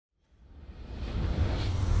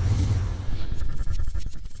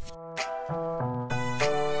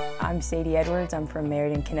I'm Sadie Edwards. I'm from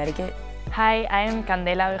Meriden, Connecticut. Hi, I am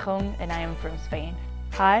Candela Bejon and I am from Spain.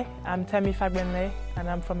 Hi, I'm Temi Fagbenle and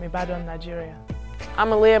I'm from Ibadan, Nigeria.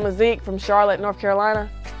 I'm Aaliyah Mazik from Charlotte, North Carolina.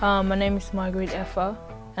 My name is Margaret Effa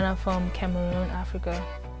and I'm from Cameroon, Africa.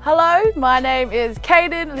 Hello, my name is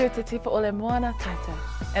Kaden Lutatifa Olemwana Tata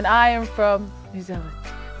and I am from New Zealand.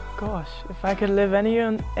 Gosh, if I could live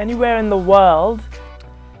anywhere in the world.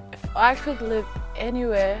 If I could live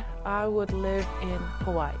anywhere, I would live in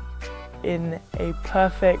Hawaii. In a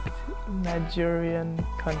perfect Nigerian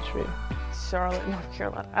country. Charlotte, North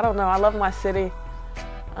Carolina. I don't know, I love my city.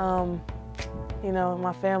 You know,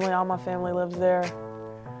 my family, all my family lives there.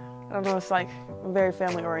 I don't know, it's like very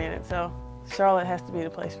family oriented, so Charlotte has to be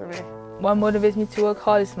the place for me. What motivates me to work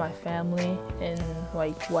hard is my family and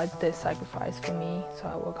like what they sacrifice for me, so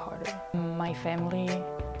I work harder. My family,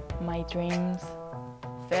 my dreams.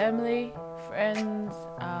 Family, friends,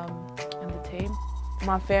 and the team.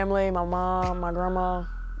 My family, my mom, my grandma.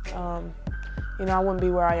 You know, I wouldn't be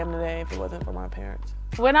where I am today if it wasn't for my parents.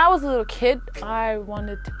 When I was a little kid, I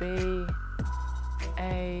wanted to be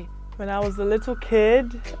When I was a little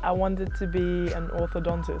kid, I wanted to be an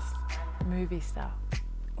orthodontist. movie star.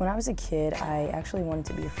 When I was a kid, I actually wanted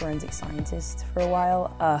to be a forensic scientist for a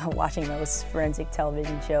while. Watching those forensic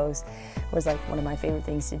television shows was like one of my favorite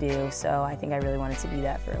things to do, so I think I really wanted to be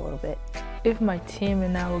that for a little bit. If my team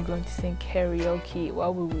and I were going to sing karaoke,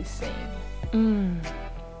 what would we sing?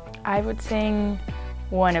 I would sing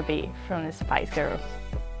Wannabe from the Spice Girls.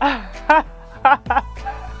 I'm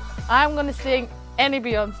gonna sing any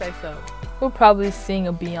Beyonce song. We'll probably sing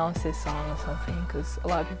a Beyonce song or something because a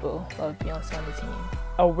lot of people love Beyonce on the team.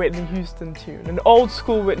 A Whitney Houston tune, an old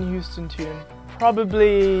school Whitney Houston tune.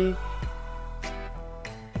 Probably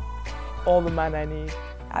All the Man I Need.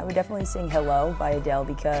 I would definitely sing Hello by Adele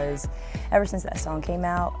because ever since that song came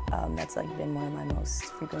out, that's like been one of my most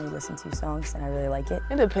frequently listened to songs and I really like it.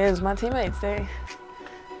 It depends, my teammates, they're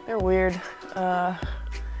weird.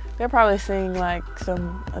 They'll probably sing like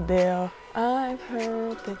some Adele. I've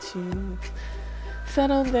heard that you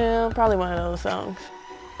settled down, probably one of those songs.